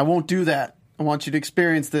 I won't do that. I want you to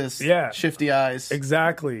experience this. Yeah. Shifty eyes.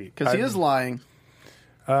 exactly. Because he is lying.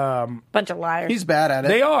 Bunch of liars. He's bad at it.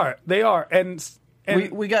 They are, and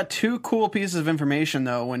We got 2 cool pieces of information,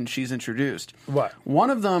 though, when she's introduced. What? One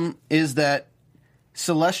of them is that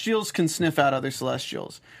Celestials can sniff out other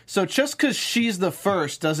Celestials. So just because she's the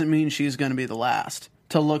first doesn't mean she's going to be the last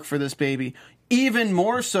to look for this baby. Even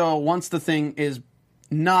more so once the thing is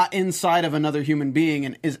not inside of another human being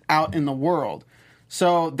and is out in the world.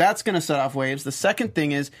 So that's going to set off waves. The second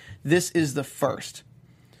thing is this is the first.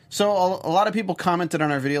 So a lot of people commented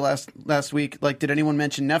on our video last week, like, did anyone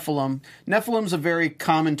mention Nephilim? Nephilim's a very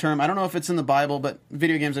common term. I don't know if it's in the Bible, but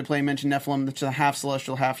video games I play mention Nephilim, which is a half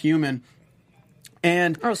celestial, half human.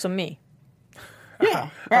 And so me. yeah,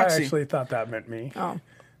 I Roxy. actually thought that meant me. Oh.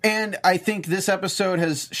 And I think this episode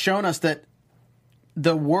has shown us that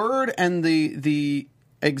the word and the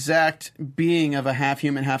exact being of a half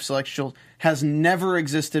human, half celestial has never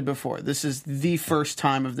existed before. This is the first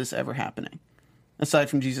time of this ever happening.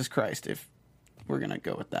 Aside from Jesus Christ, if we're going to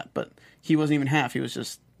go with that. But he wasn't even half. He was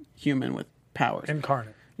just human with powers.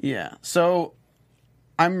 Incarnate. Yeah. So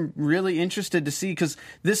I'm really interested to see, because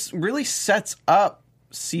this really sets up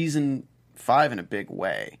season 5 in a big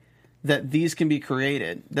way. That these can be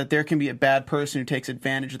created. That there can be a bad person who takes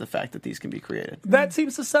advantage of the fact that these can be created. That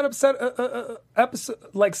seems to set up episode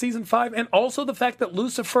like season 5, and also the fact that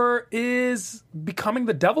Lucifer is becoming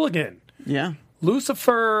the devil again. Yeah.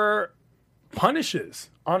 Lucifer punishes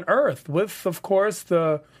on Earth with, of course,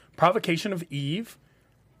 the provocation of Eve.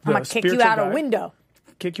 I'm going to kick you out a window.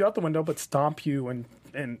 Kick you out the window, but stomp you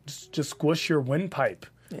and just squish your windpipe.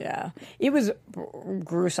 Yeah. It was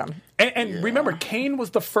gruesome. And remember, Cain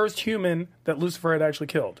was the first human that Lucifer had actually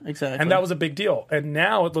killed. Exactly. And that was a big deal. And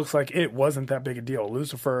now it looks like it wasn't that big a deal.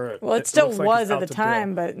 Lucifer. Well, it still looks like was he's at out the to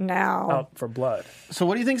time, blow. but now. Out for blood. So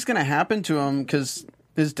what do you think is going to happen to him? Because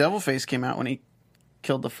his devil face came out when he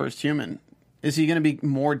killed the first human. Is he going to be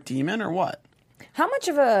more demon or what? How much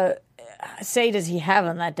of a say does he have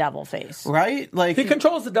on that devil face? Right? Like He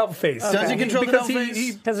controls the devil face. Does he control the because devil he face?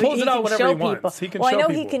 He Because pulls it out can whenever show he people. wants. He can well, show I know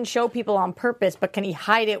people. he can show people on purpose, but can he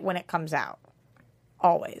hide it when it comes out?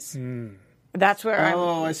 Always. That's where I'm.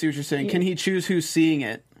 Oh, I see what you're saying. Can he choose who's seeing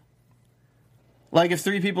it? Like, if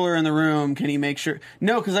 3 people are in the room, can he make sure?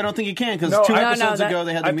 No, because I don't think he can, because No, 2 I- episodes that- ago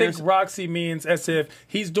they had the I mirrors. think Roxy means as if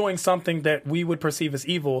he's doing something that we would perceive as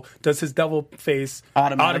evil. Does his devil face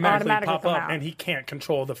Automatically automatically pop come up, out. and he can't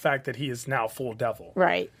control the fact that he is now full devil?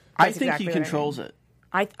 Right. I That's think exactly he what I mean. controls it.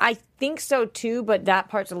 I think so too, but that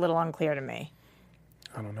part's a little unclear to me.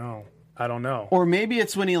 I don't know. Or maybe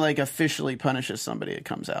it's when he, like, officially punishes somebody it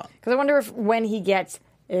comes out. Because I wonder if when he gets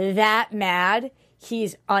that mad,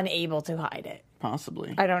 he's unable to hide it.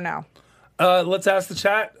 Possibly. I don't know. Let's ask the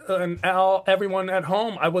chat and everyone at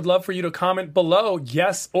home. I would love for you to comment below,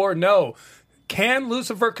 yes or no. Can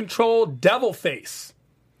Lucifer control Devil Face?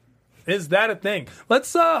 Is that a thing?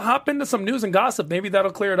 Let's hop into some news and gossip. Maybe that'll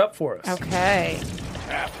clear it up for us. Okay.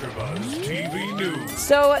 AfterBuzz TV News.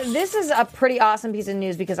 So this is a pretty awesome piece of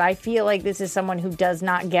news because I feel like this is someone who does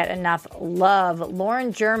not get enough love.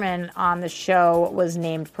 Lauren German on the show was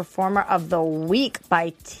named Performer of the Week by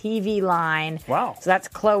TV Line. Wow. So that's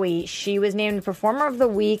Chloe. She was named Performer of the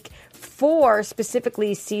Week for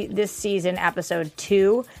specifically this season, episode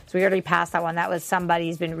 2. So we already passed that one. That was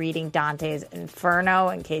Somebody's Been Reading Dante's Inferno,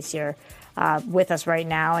 in case you're with us right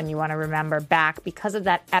now and you want to remember back, because of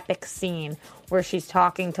that epic scene where she's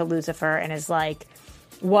talking to Lucifer and is like,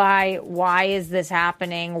 why is this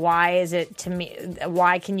happening? Why is it to me?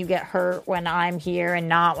 Why can you get hurt when I'm here and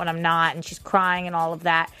not when I'm not? And she's crying and all of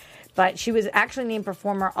that. But she was actually named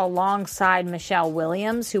performer alongside Michelle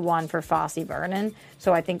Williams, who won for Fosse Vernon.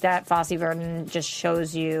 So I think that Fosse Vernon just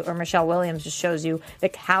shows you, or Michelle Williams just shows you the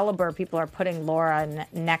caliber people are putting Laura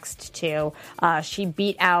next to. She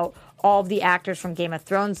beat out all of the actors from Game of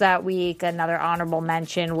Thrones that week. Another honorable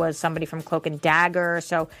mention was somebody from Cloak and Dagger.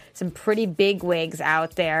 So some pretty big wigs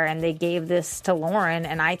out there, and they gave this to Lauren.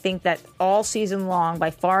 And I think that all season long, by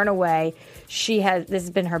far and away, this has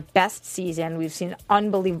been her best season. We've seen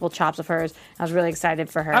unbelievable chops of hers. I was really excited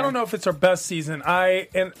for her. I don't know if it's her best season. I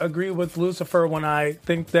agree with Lucifer when I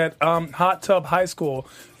think that Hot Tub High School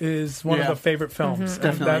is one of the favorite films.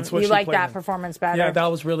 And that's what You she like played that in. performance better? Yeah, that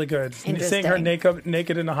was really good. Seeing her Interesting.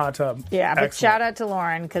 naked in the hot tub. Yeah, but Excellent. shout out to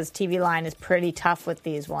Lauren because TV Line is pretty tough with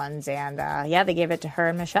these ones. And they gave it to her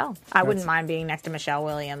and Michelle. I wouldn't mind being next to Michelle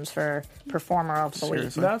Williams for Performer of the Week.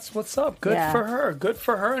 Seriously. That's what's up. Good Yeah. for her. Good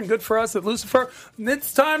for her and good for us at Lucifer.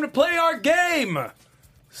 It's time to play our game.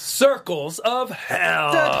 Circles of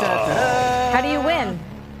Hell. How do you win?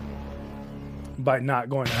 By not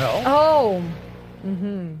going to hell. Oh,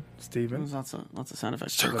 Steven. Lots of sound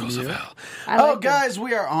effects. Circles of Hell. Oh, guys,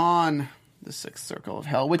 we are on the sixth circle of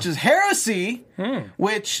hell, which is heresy,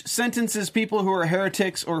 which sentences people who are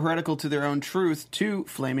heretics or heretical to their own truth to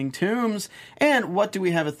flaming tombs. And what do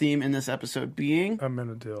we have a theme in this episode being?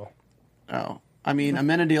 Amenadiel. Oh, I mean,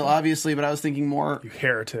 Amenadiel, obviously, but I was thinking more... You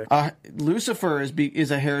heretic. Lucifer is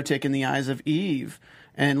a heretic in the eyes of Eve.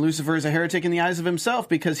 And Lucifer is a heretic in the eyes of himself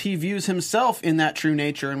because he views himself in that true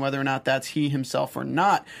nature and whether or not that's he himself or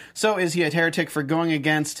not. So is he a heretic for going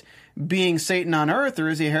against being Satan on earth, or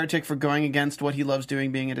is he a heretic for going against what he loves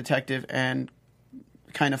doing, being a detective, and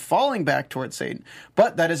kind of falling back towards Satan?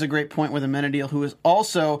 But that is a great point with Amenadiel, who is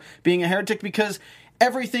also being a heretic because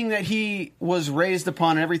everything that he was raised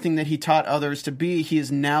upon and everything that he taught others to be, he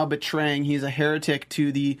is now betraying. He's a heretic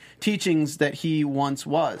to the teachings that he once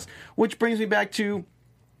was. Which brings me back to,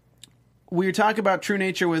 we talk about true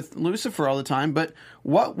nature with Lucifer all the time, but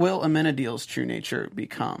what will Amenadiel's true nature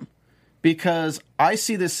become? Because I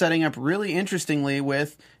see this setting up really interestingly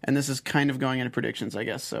with, and this is kind of going into predictions, I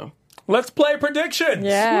guess, so. Let's play predictions.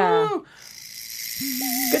 yeah. Woo!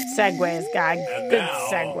 Good segues, God. And Good now,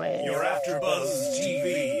 segues. your AfterBuzz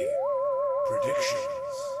TV predictions.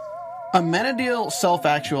 Amenadiel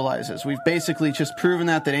self-actualizes. We've basically just proven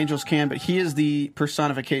that angels can, but he is the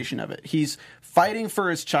personification of it. He's fighting for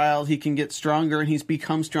his child. He can get stronger, and he's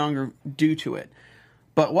become stronger due to it.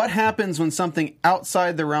 But what happens when something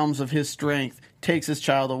outside the realms of his strength takes his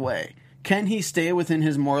child away? Can he stay within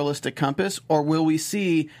his moralistic compass, or will we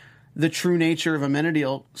see the true nature of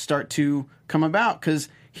Amenadiel start to come about? Because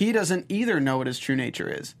he doesn't either know what his true nature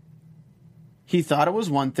is. He thought it was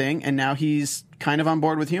one thing, and now he's kind of on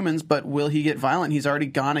board with humans, but will he get violent? He's already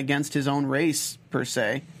gone against his own race, per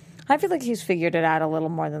se. I feel like he's figured it out a little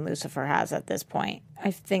more than Lucifer has at this point.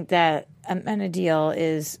 I think that Amenadiel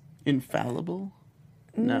is... Infallible?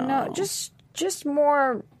 No. just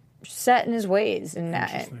more set in his ways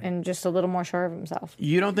and just a little more sure of himself.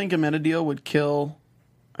 You don't think Amenadiel would kill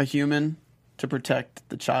a human to protect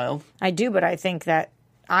the child? I do, but I think that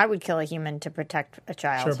I would kill a human to protect a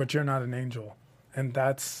child. Sure, but you're not an angel. And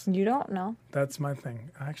that's You don't know. my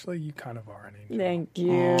thing. Actually, you kind of are an angel. Thank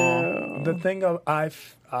you. The thing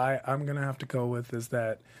I'm going to have to go with is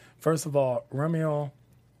that, first of all, Ramiel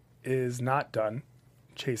is not done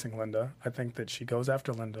chasing Linda. I think that she goes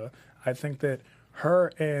after Linda. I think that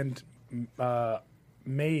her and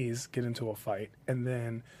Maze get into a fight, and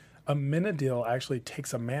then Amenadiel actually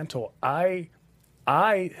takes a mantle. I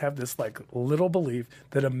have this like little belief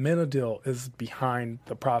that Amenadiel is behind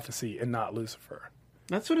the prophecy and not Lucifer.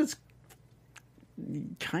 That's what it's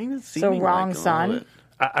kind of seeming So wrong like a son? little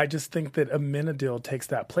bit. I just think that Amenadiel takes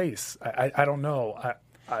that place. I don't know.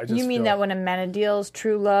 I just You mean feel that when Amenadiel's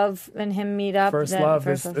true love and him meet up? first then love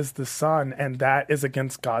first is the son, and that is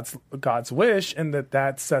against God's wish, and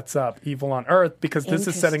that sets up evil on earth, because this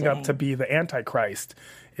is setting up to be the Antichrist,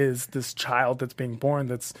 is this child that's being born.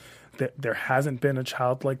 That there hasn't been a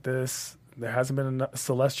child like this. There hasn't been a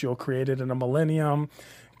celestial created in a millennium.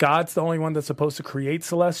 God's the only one that's supposed to create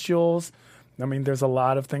celestials. I mean, there's a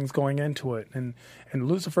lot of things going into it. And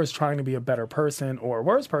Lucifer is trying to be a better person or a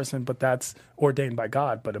worse person, but that's ordained by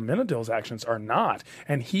God. But Amenadiel's actions are not.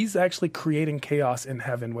 And he's actually creating chaos in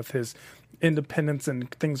heaven with his independence and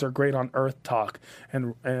things are great on earth talk.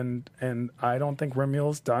 And I don't think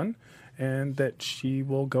Ramiel's done, and that she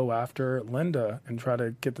will go after Linda and try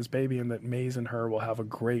to get this baby, and that Maze and her will have a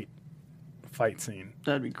great fight scene.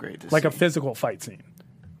 That'd be great to Like see. a physical fight scene.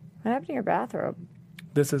 What happened to your bathrobe?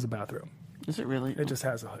 This is a bathroom. Is it really? It just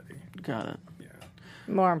has a hoodie. Got it.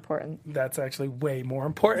 More important. That's actually way more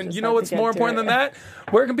important. Just You know have to what's get more to important it. than that?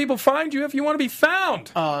 Where can people find you if you want to be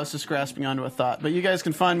found? Oh, I was just grasping onto a thought. But you guys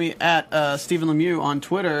can find me at Stephen Lemieux on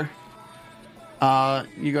Twitter.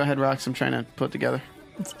 You go ahead, Rox. I'm trying to put together.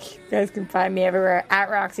 You guys can find me everywhere at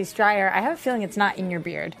Roxy Stryer. I have a feeling it's not in your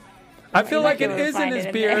beard. I feel like it You'll is in find his it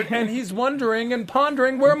in beard, there. and he's wondering and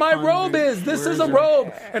pondering where my robe is. This Where is is a it?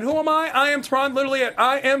 robe. And who am I? I am Tehran, literally at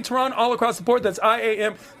I am Tehran all across the board. That's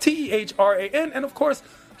IAMTEHRAN. And of course,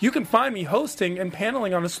 you can find me hosting and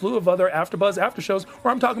paneling on a slew of other AfterBuzz after shows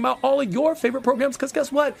where I'm talking about all of your favorite programs, because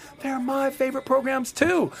guess what? They're my favorite programs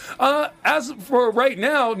too. As for right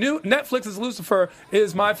now, new Netflix's Lucifer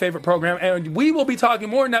is my favorite program, and we will be talking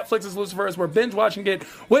more Netflix's Lucifer as we're binge watching it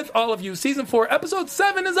with all of you. Season 4, Episode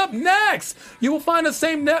 7 is up next. You will find the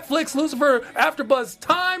same Netflix Lucifer AfterBuzz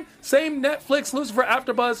time, same Netflix Lucifer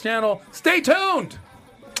AfterBuzz channel. Stay tuned.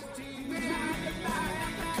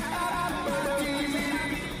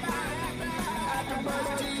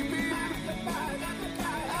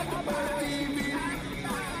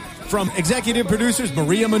 From executive producers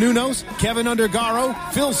Maria Menounos, Kevin Undergaro,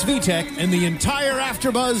 Phil Svitek, and the entire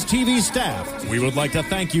AfterBuzz TV staff, we would like to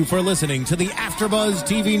thank you for listening to the AfterBuzz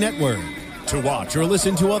TV network. To watch or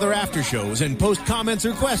listen to other after shows and post comments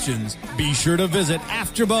or questions, be sure to visit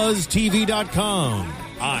AfterBuzzTV.com.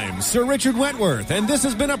 I'm Sir Richard Wentworth, and this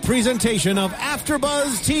has been a presentation of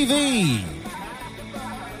AfterBuzz TV.